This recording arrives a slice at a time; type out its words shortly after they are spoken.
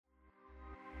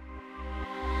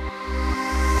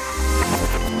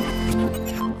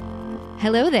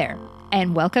Hello there,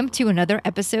 and welcome to another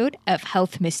episode of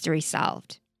Health Mystery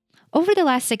Solved. Over the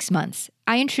last 6 months,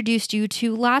 I introduced you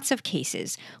to lots of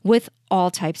cases with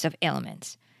all types of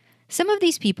ailments. Some of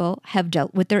these people have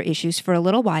dealt with their issues for a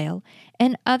little while,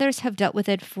 and others have dealt with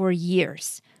it for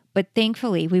years. But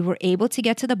thankfully, we were able to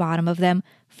get to the bottom of them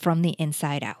from the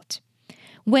inside out.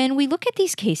 When we look at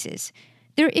these cases,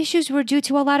 their issues were due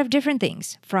to a lot of different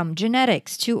things, from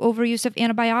genetics to overuse of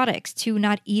antibiotics to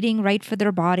not eating right for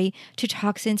their body to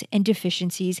toxins and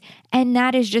deficiencies, and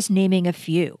that is just naming a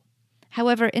few.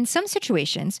 However, in some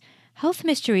situations, health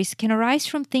mysteries can arise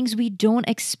from things we don't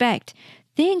expect,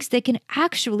 things that can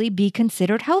actually be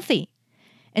considered healthy.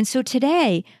 And so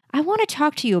today, I want to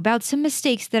talk to you about some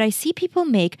mistakes that I see people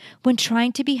make when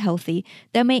trying to be healthy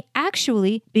that may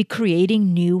actually be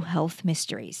creating new health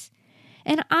mysteries.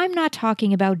 And I'm not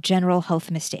talking about general health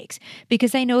mistakes,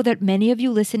 because I know that many of you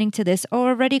listening to this are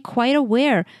already quite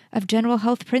aware of general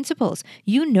health principles.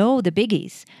 You know the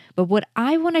biggies. But what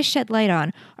I want to shed light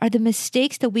on are the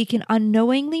mistakes that we can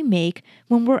unknowingly make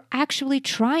when we're actually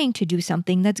trying to do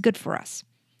something that's good for us.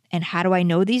 And how do I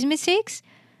know these mistakes?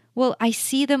 Well, I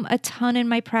see them a ton in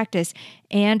my practice,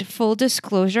 and full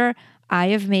disclosure, I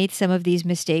have made some of these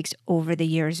mistakes over the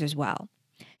years as well.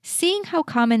 Seeing how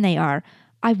common they are,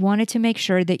 I wanted to make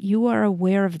sure that you are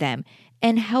aware of them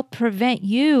and help prevent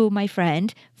you, my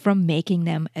friend, from making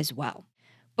them as well.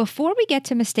 Before we get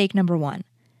to mistake number 1,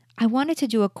 I wanted to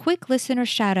do a quick listener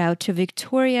shout out to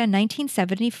Victoria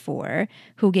 1974,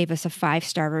 who gave us a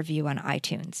 5-star review on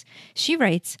iTunes. She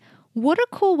writes, "What a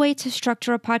cool way to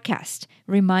structure a podcast.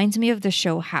 Reminds me of the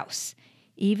show House.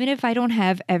 Even if I don't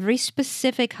have every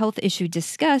specific health issue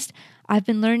discussed, I've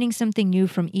been learning something new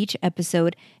from each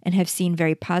episode and have seen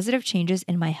very positive changes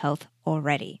in my health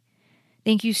already."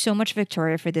 Thank you so much,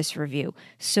 Victoria, for this review.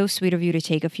 So sweet of you to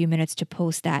take a few minutes to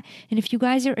post that. And if you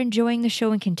guys are enjoying the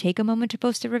show and can take a moment to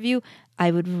post a review,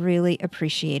 I would really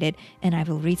appreciate it. And I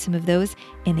will read some of those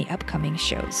in the upcoming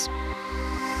shows.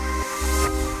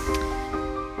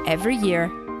 Every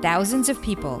year, thousands of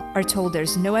people are told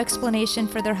there's no explanation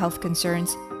for their health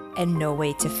concerns and no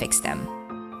way to fix them.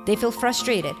 They feel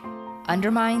frustrated,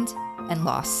 undermined, and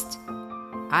lost.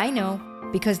 I know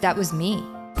because that was me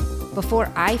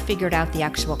before I figured out the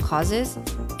actual causes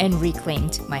and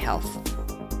reclaimed my health.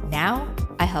 Now,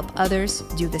 I help others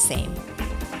do the same.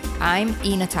 I'm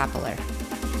Ina Toppler,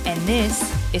 and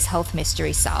this is Health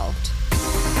Mystery Solved.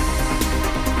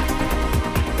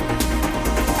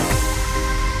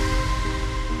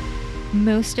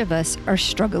 Most of us are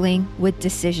struggling with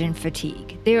decision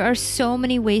fatigue. There are so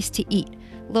many ways to eat: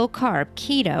 low carb,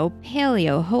 keto,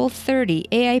 paleo, Whole30,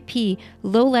 AIP,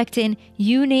 low lectin,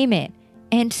 you name it,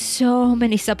 and so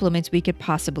many supplements we could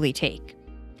possibly take.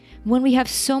 When we have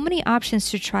so many options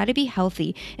to try to be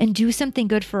healthy and do something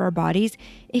good for our bodies,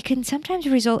 it can sometimes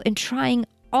result in trying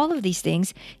all of these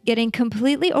things, getting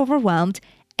completely overwhelmed,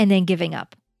 and then giving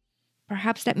up.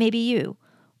 Perhaps that may be you.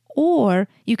 Or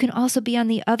you can also be on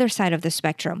the other side of the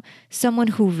spectrum, someone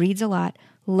who reads a lot,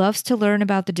 loves to learn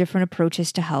about the different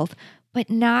approaches to health, but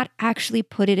not actually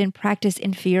put it in practice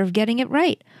in fear of getting it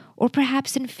right, or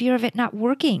perhaps in fear of it not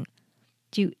working.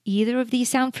 Do either of these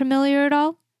sound familiar at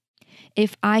all?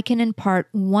 If I can impart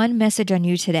one message on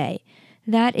you today,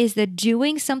 that is that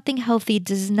doing something healthy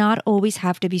does not always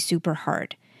have to be super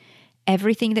hard.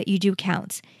 Everything that you do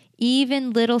counts.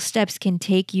 Even little steps can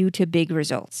take you to big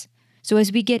results. So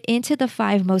as we get into the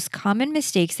 5 most common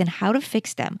mistakes and how to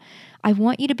fix them, I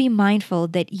want you to be mindful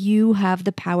that you have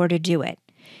the power to do it.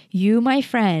 You, my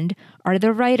friend, are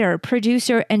the writer,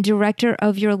 producer, and director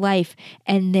of your life,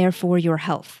 and therefore your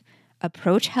health.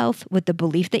 Approach health with the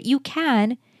belief that you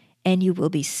can, and you will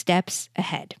be steps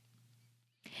ahead.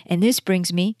 And this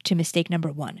brings me to mistake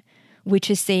number 1,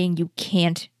 which is saying you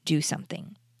can't do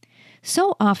something.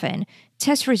 So often,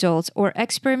 test results or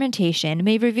experimentation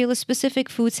may reveal a specific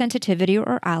food sensitivity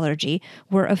or allergy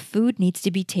where a food needs to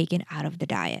be taken out of the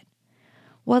diet.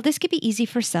 While this can be easy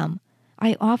for some,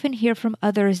 I often hear from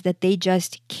others that they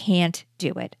just can't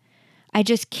do it. I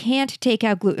just can't take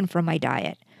out gluten from my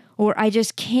diet, or I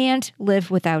just can't live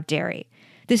without dairy.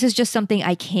 This is just something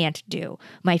I can't do.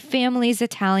 My family's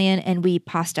Italian and we eat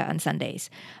pasta on Sundays.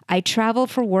 I travel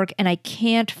for work and I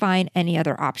can't find any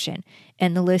other option.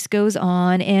 And the list goes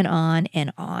on and on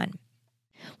and on.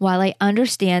 While I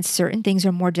understand certain things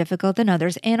are more difficult than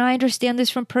others, and I understand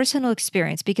this from personal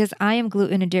experience because I am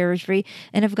gluten and dairy free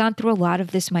and have gone through a lot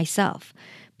of this myself.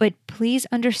 But please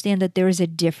understand that there is a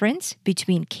difference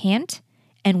between can't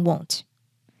and won't.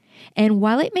 And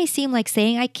while it may seem like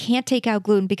saying I can't take out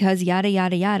gluten because yada,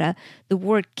 yada, yada, the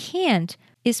word can't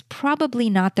is probably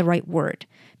not the right word.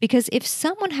 Because if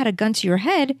someone had a gun to your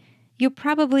head, You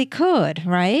probably could,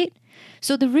 right?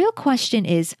 So the real question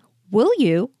is, will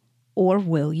you or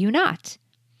will you not?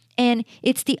 And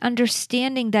it's the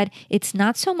understanding that it's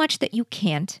not so much that you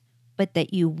can't, but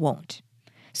that you won't.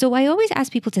 So I always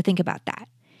ask people to think about that.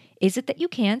 Is it that you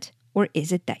can't or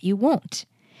is it that you won't?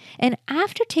 And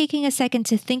after taking a second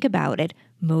to think about it,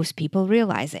 most people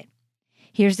realize it.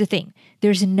 Here's the thing.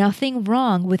 There's nothing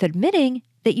wrong with admitting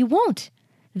that you won't.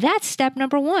 That's step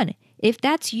number one. If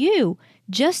that's you,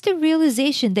 just the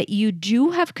realization that you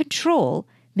do have control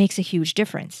makes a huge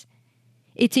difference.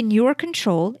 It's in your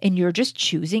control and you're just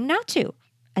choosing not to,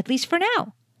 at least for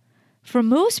now. For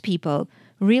most people,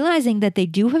 realizing that they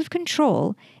do have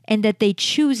control and that they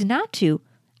choose not to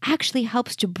actually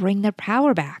helps to bring their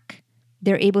power back.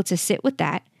 They're able to sit with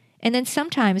that, and then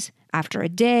sometimes after a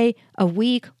day, a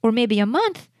week, or maybe a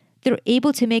month, they're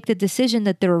able to make the decision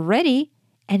that they're ready,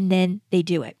 and then they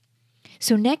do it.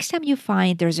 So next time you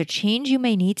find there's a change you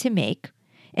may need to make,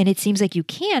 and it seems like you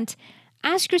can't,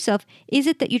 ask yourself, is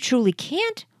it that you truly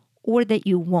can't or that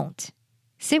you won't?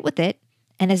 Sit with it,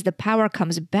 and as the power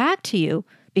comes back to you,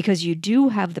 because you do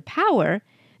have the power,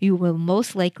 you will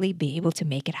most likely be able to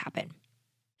make it happen.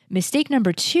 Mistake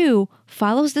number 2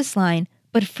 follows this line,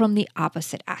 but from the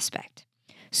opposite aspect.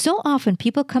 So often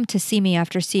people come to see me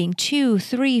after seeing 2,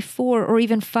 3, 4, or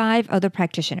even 5 other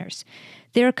practitioners.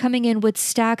 They're coming in with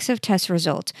stacks of test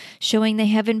results showing they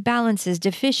have imbalances,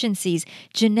 deficiencies,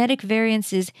 genetic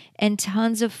variances, and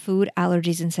tons of food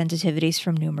allergies and sensitivities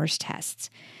from numerous tests.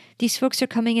 These folks are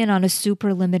coming in on a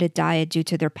super limited diet due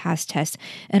to their past tests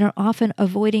and are often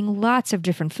avoiding lots of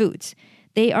different foods.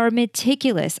 They are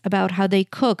meticulous about how they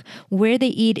cook, where they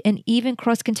eat, and even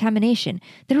cross-contamination.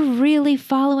 They're really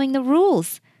following the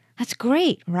rules. That's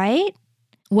great, right?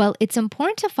 Well, it's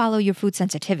important to follow your food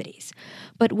sensitivities.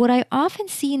 But what I often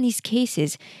see in these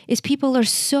cases is people are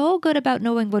so good about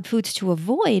knowing what foods to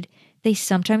avoid, they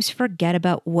sometimes forget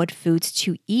about what foods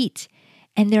to eat.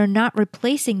 And they're not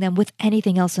replacing them with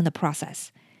anything else in the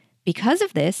process. Because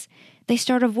of this, they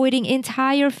start avoiding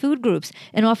entire food groups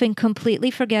and often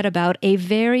completely forget about a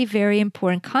very, very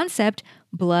important concept,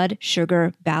 blood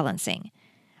sugar balancing.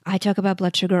 I talk about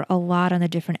blood sugar a lot on the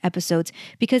different episodes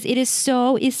because it is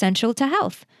so essential to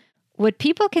health. What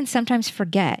people can sometimes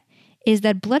forget is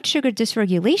that blood sugar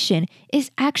dysregulation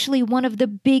is actually one of the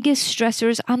biggest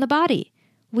stressors on the body.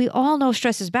 We all know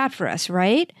stress is bad for us,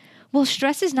 right? Well,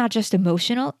 stress is not just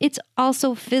emotional, it's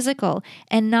also physical,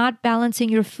 and not balancing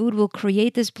your food will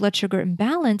create this blood sugar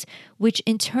imbalance, which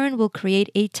in turn will create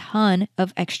a ton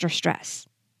of extra stress.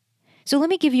 So let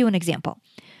me give you an example.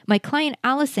 My client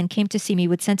Allison came to see me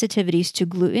with sensitivities to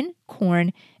gluten,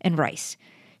 corn, and rice.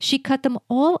 She cut them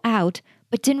all out,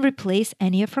 but didn't replace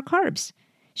any of her carbs.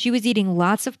 She was eating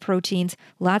lots of proteins,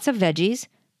 lots of veggies,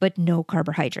 but no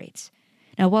carbohydrates.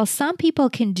 Now, while some people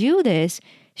can do this,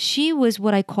 she was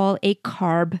what I call a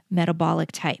carb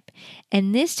metabolic type.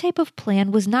 And this type of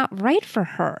plan was not right for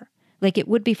her, like it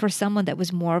would be for someone that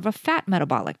was more of a fat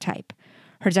metabolic type.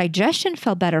 Her digestion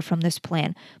felt better from this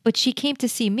plan, but she came to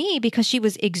see me because she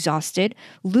was exhausted,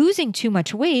 losing too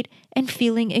much weight, and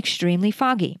feeling extremely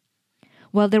foggy.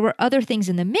 While there were other things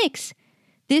in the mix,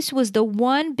 this was the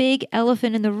one big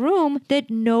elephant in the room that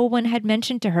no one had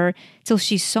mentioned to her till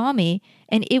she saw me,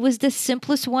 and it was the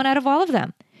simplest one out of all of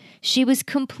them. She was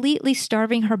completely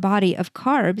starving her body of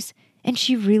carbs, and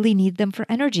she really needed them for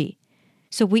energy.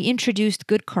 So we introduced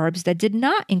good carbs that did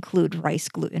not include rice,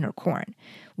 gluten, or corn.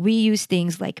 We used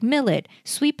things like millet,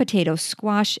 sweet potato,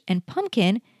 squash, and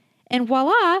pumpkin, and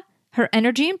voila, her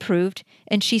energy improved,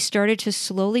 and she started to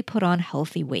slowly put on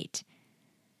healthy weight.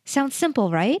 Sounds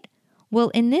simple, right? Well,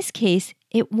 in this case,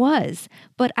 it was,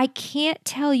 but I can't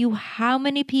tell you how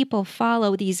many people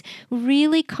follow these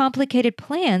really complicated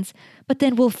plans, but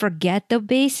then will forget the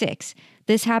basics.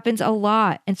 This happens a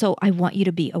lot, and so I want you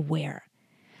to be aware.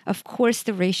 Of course,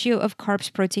 the ratio of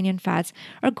carbs, protein, and fats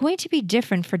are going to be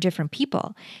different for different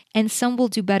people, and some will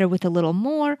do better with a little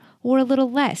more or a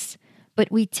little less, but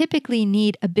we typically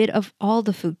need a bit of all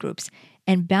the food groups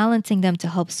and balancing them to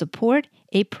help support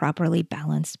a properly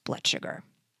balanced blood sugar.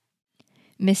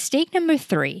 Mistake number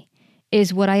 3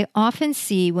 is what I often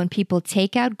see when people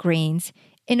take out grains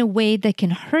in a way that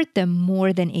can hurt them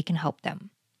more than it can help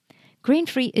them.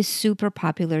 Grain-free is super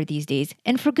popular these days,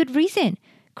 and for good reason.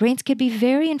 Grains can be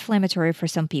very inflammatory for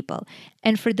some people,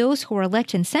 and for those who are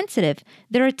lectin sensitive,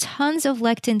 there are tons of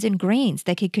lectins in grains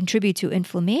that can contribute to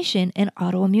inflammation and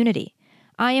autoimmunity.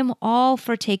 I am all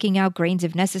for taking out grains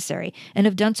if necessary, and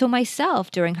have done so myself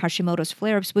during Hashimoto's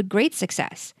flare-ups with great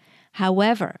success.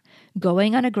 However,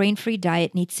 going on a grain-free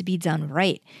diet needs to be done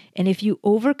right, and if you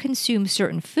overconsume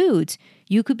certain foods,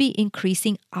 you could be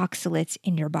increasing oxalates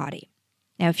in your body.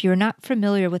 Now, if you're not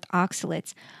familiar with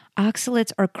oxalates,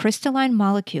 oxalates are crystalline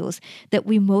molecules that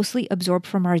we mostly absorb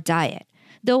from our diet,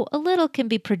 though a little can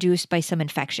be produced by some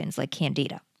infections like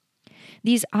candida.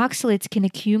 These oxalates can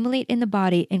accumulate in the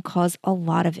body and cause a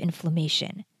lot of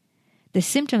inflammation. The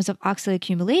symptoms of oxalate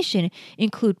accumulation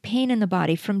include pain in the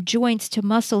body from joints to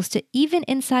muscles to even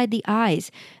inside the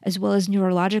eyes, as well as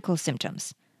neurological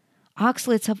symptoms.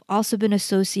 Oxalates have also been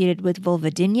associated with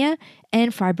vulvodynia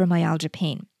and fibromyalgia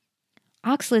pain.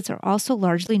 Oxalates are also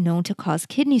largely known to cause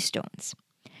kidney stones.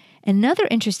 Another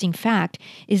interesting fact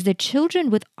is that children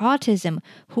with autism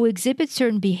who exhibit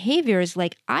certain behaviors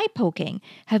like eye poking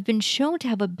have been shown to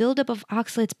have a buildup of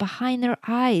oxalates behind their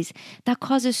eyes that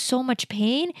causes so much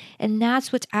pain, and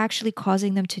that's what's actually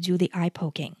causing them to do the eye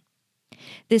poking.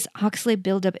 This oxalate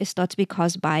buildup is thought to be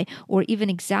caused by or even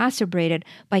exacerbated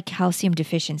by calcium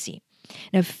deficiency.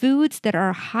 Now, foods that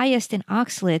are highest in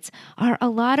oxalates are a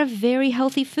lot of very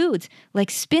healthy foods like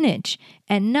spinach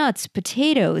and nuts,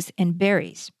 potatoes, and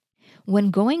berries.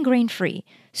 When going grain-free,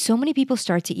 so many people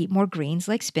start to eat more greens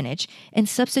like spinach and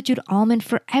substitute almond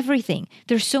for everything.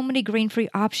 There's so many grain-free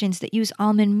options that use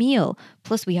almond meal.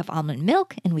 Plus, we have almond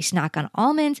milk and we snack on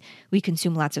almonds. We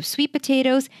consume lots of sweet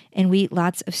potatoes and we eat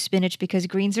lots of spinach because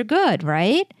greens are good,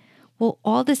 right? Well,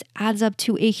 all this adds up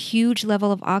to a huge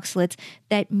level of oxalates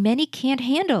that many can't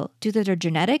handle due to their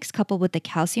genetics coupled with the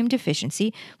calcium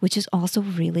deficiency, which is also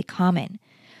really common.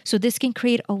 So this can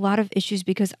create a lot of issues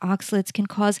because oxalates can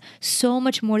cause so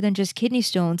much more than just kidney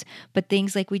stones, but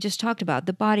things like we just talked about,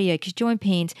 the body aches, joint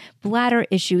pains, bladder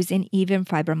issues, and even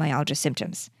fibromyalgia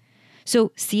symptoms.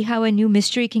 So see how a new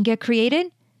mystery can get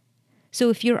created?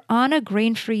 So if you're on a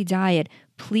grain-free diet,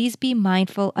 please be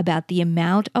mindful about the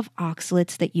amount of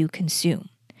oxalates that you consume.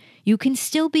 You can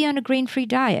still be on a grain-free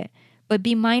diet, but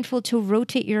be mindful to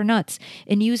rotate your nuts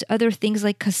and use other things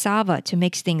like cassava to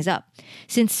mix things up.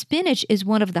 Since spinach is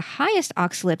one of the highest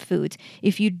oxalate foods,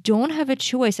 if you don't have a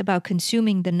choice about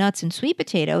consuming the nuts and sweet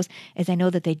potatoes, as I know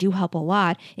that they do help a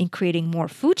lot in creating more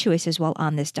food choices while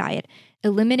on this diet,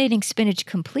 eliminating spinach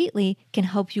completely can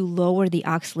help you lower the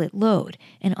oxalate load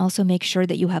and also make sure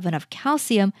that you have enough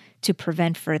calcium to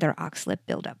prevent further oxalate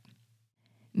buildup.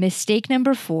 Mistake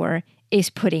number 4 is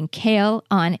putting kale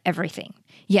on everything.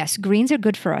 Yes, greens are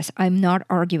good for us. I'm not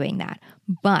arguing that.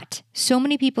 But so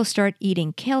many people start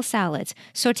eating kale salads,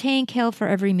 sauteing kale for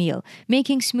every meal,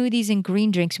 making smoothies and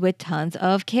green drinks with tons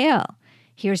of kale.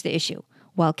 Here's the issue.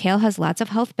 While kale has lots of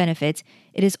health benefits,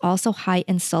 it is also high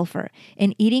in sulfur,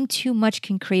 and eating too much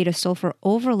can create a sulfur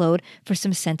overload for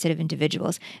some sensitive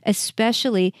individuals,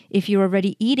 especially if you're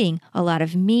already eating a lot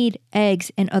of meat,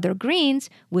 eggs, and other greens,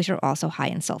 which are also high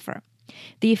in sulfur.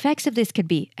 The effects of this could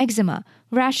be eczema,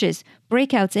 rashes,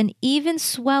 breakouts, and even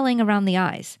swelling around the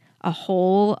eyes, a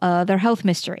whole other health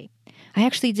mystery. I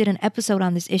actually did an episode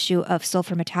on this issue of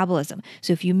sulfur metabolism,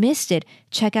 so if you missed it,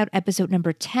 check out episode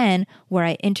number 10, where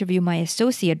I interview my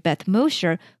associate Beth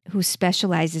Mosher, who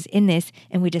specializes in this,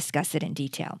 and we discuss it in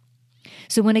detail.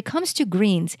 So when it comes to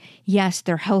greens, yes,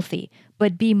 they're healthy,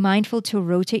 but be mindful to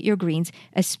rotate your greens,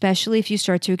 especially if you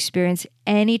start to experience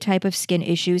any type of skin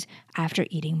issues after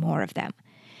eating more of them.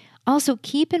 Also,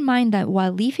 keep in mind that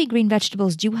while leafy green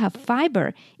vegetables do have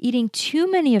fiber, eating too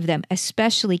many of them,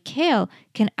 especially kale,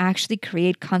 can actually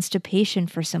create constipation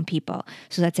for some people.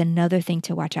 So that's another thing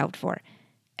to watch out for.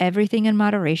 Everything in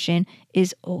moderation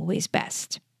is always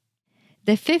best.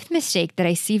 The 5th mistake that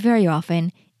I see very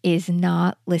often is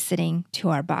not listening to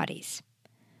our bodies.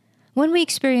 When we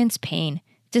experience pain,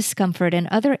 discomfort, and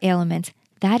other ailments,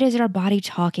 that is our body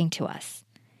talking to us.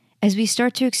 As we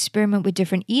start to experiment with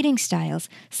different eating styles,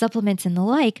 supplements, and the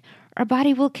like, our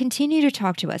body will continue to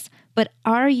talk to us. But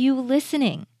are you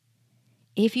listening?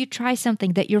 If you try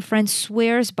something that your friend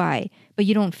swears by, but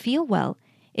you don't feel well,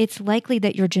 it's likely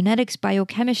that your genetics,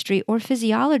 biochemistry, or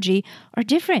physiology are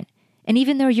different. And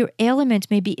even though your ailment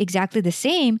may be exactly the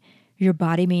same, your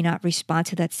body may not respond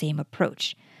to that same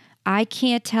approach. I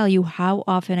can't tell you how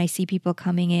often I see people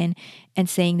coming in and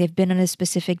saying they've been on a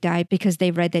specific diet because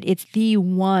they read that it's the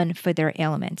one for their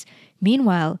ailments.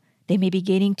 Meanwhile, they may be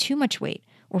gaining too much weight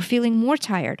or feeling more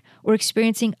tired or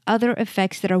experiencing other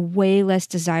effects that are way less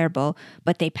desirable,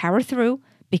 but they power through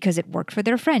because it worked for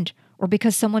their friend or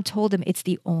because someone told them it's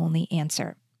the only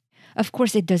answer. Of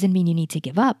course, it doesn't mean you need to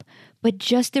give up, but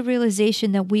just the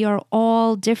realization that we are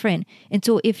all different. And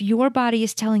so if your body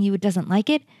is telling you it doesn't like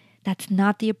it, that's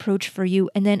not the approach for you,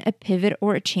 and then a pivot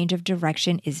or a change of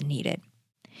direction is needed.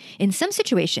 In some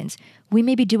situations, we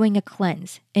may be doing a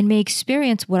cleanse and may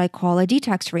experience what I call a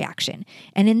detox reaction.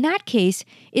 And in that case,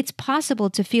 it's possible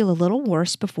to feel a little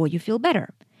worse before you feel better.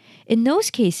 In those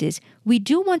cases, we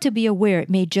do want to be aware it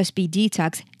may just be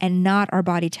detox and not our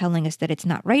body telling us that it's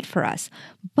not right for us.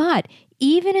 But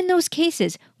even in those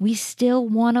cases, we still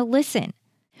want to listen.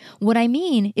 What I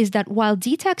mean is that while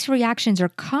detox reactions are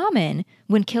common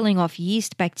when killing off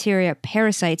yeast, bacteria,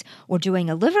 parasites, or doing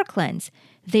a liver cleanse,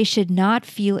 they should not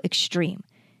feel extreme.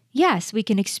 Yes, we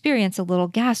can experience a little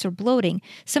gas or bloating,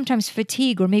 sometimes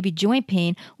fatigue or maybe joint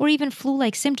pain, or even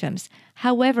flu-like symptoms.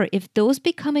 However, if those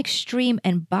become extreme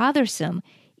and bothersome,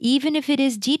 even if it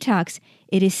is detox,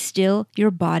 it is still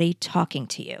your body talking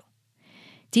to you.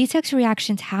 Detox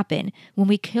reactions happen when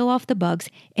we kill off the bugs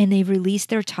and they release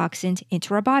their toxins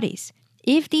into our bodies.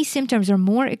 If these symptoms are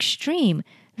more extreme,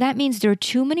 that means there are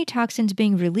too many toxins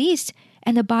being released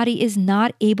and the body is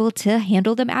not able to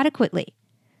handle them adequately.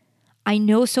 I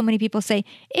know so many people say,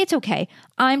 it's okay,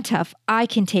 I'm tough, I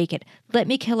can take it, let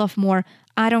me kill off more,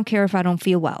 I don't care if I don't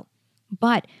feel well.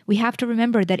 But we have to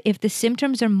remember that if the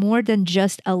symptoms are more than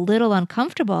just a little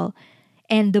uncomfortable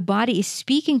and the body is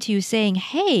speaking to you saying,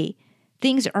 hey,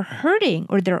 things are hurting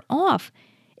or they're off,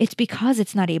 it's because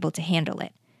it's not able to handle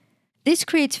it. This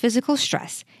creates physical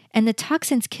stress, and the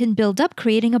toxins can build up,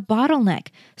 creating a bottleneck.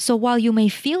 So while you may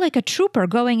feel like a trooper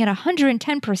going at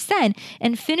 110%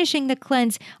 and finishing the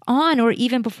cleanse on or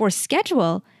even before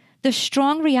schedule, the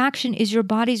strong reaction is your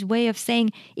body's way of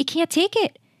saying it can't take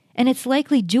it, and it's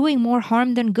likely doing more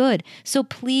harm than good. So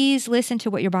please listen to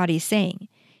what your body is saying.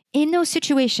 In those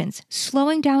situations,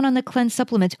 slowing down on the cleanse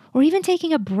supplements or even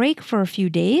taking a break for a few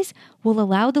days will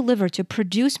allow the liver to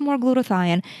produce more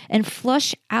glutathione and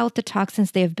flush out the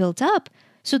toxins they have built up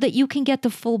so that you can get the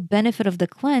full benefit of the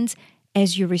cleanse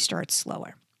as you restart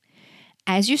slower.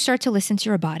 As you start to listen to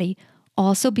your body,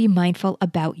 also be mindful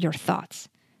about your thoughts.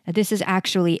 Now, this is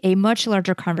actually a much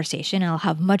larger conversation. I'll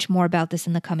have much more about this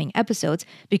in the coming episodes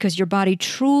because your body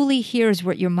truly hears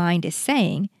what your mind is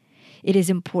saying. It is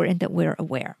important that we're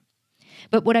aware.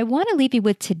 But what I want to leave you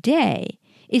with today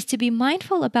is to be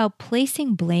mindful about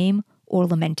placing blame or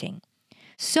lamenting.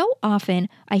 So often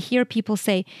I hear people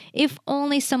say, if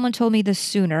only someone told me this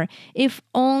sooner, if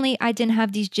only I didn't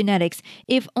have these genetics,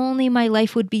 if only my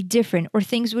life would be different or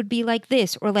things would be like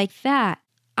this or like that.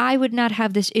 I would not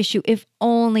have this issue if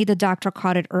only the doctor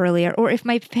caught it earlier, or if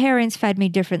my parents fed me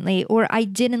differently, or I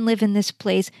didn't live in this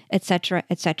place, etc.,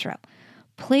 etc.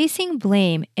 Placing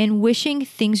blame and wishing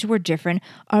things were different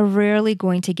are rarely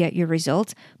going to get you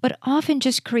results, but often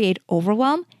just create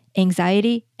overwhelm,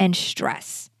 anxiety, and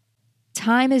stress.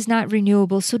 Time is not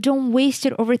renewable, so don't waste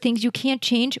it over things you can't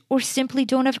change or simply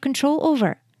don't have control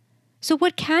over. So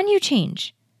what can you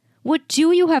change? What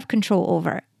do you have control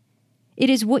over? It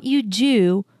is what you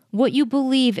do, what you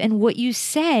believe, and what you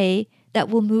say that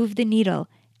will move the needle,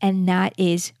 and that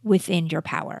is within your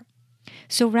power.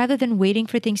 So rather than waiting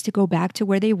for things to go back to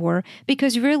where they were,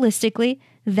 because realistically,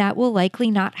 that will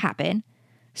likely not happen,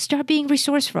 start being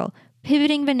resourceful,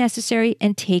 pivoting when necessary,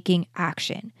 and taking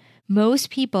action. Most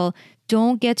people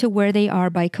don't get to where they are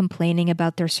by complaining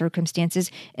about their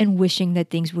circumstances and wishing that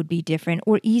things would be different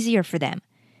or easier for them.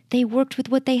 They worked with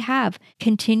what they have,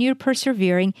 continued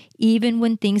persevering even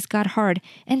when things got hard.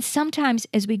 And sometimes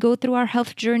as we go through our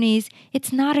health journeys,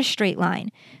 it's not a straight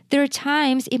line. There are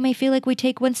times it may feel like we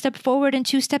take one step forward and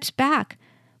two steps back.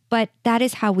 But that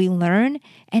is how we learn,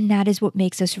 and that is what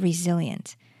makes us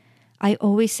resilient. I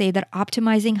always say that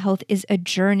optimizing health is a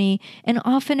journey and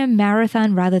often a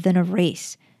marathon rather than a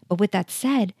race. But with that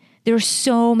said, there are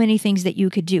so many things that you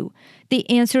could do. The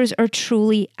answers are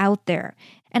truly out there.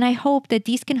 And I hope that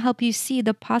these can help you see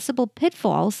the possible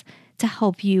pitfalls to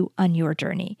help you on your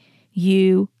journey.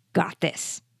 You got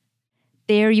this.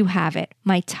 There you have it,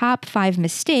 my top 5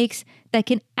 mistakes that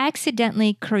can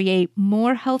accidentally create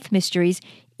more health mysteries,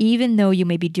 even though you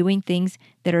may be doing things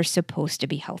that are supposed to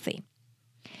be healthy.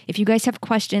 If you guys have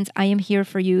questions, I am here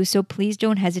for you, so please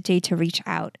don't hesitate to reach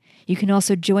out. You can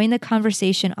also join the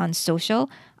conversation on social.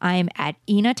 I am at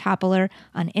Ina Toppler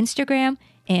on Instagram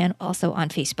and also on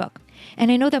Facebook.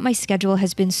 And I know that my schedule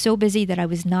has been so busy that I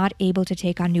was not able to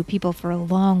take on new people for a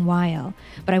long while.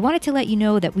 But I wanted to let you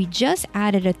know that we just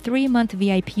added a 3-month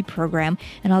VIP program,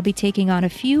 and I'll be taking on a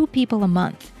few people a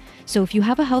month. So if you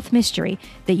have a health mystery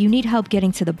that you need help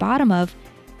getting to the bottom of,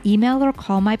 email or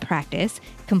call my practice,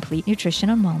 Complete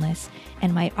Nutrition and Wellness,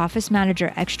 and my office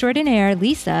manager extraordinaire,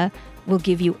 Lisa, will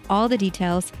give you all the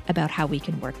details about how we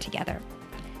can work together.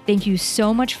 Thank you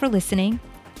so much for listening,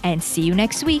 and see you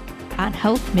next week on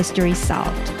Health Mysteries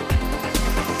Solved.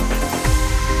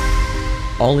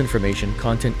 All information,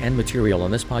 content, and material on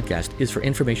this podcast is for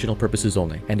informational purposes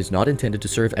only and is not intended to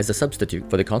serve as a substitute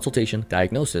for the consultation,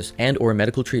 diagnosis, and/or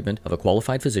medical treatment of a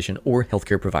qualified physician or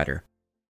healthcare provider.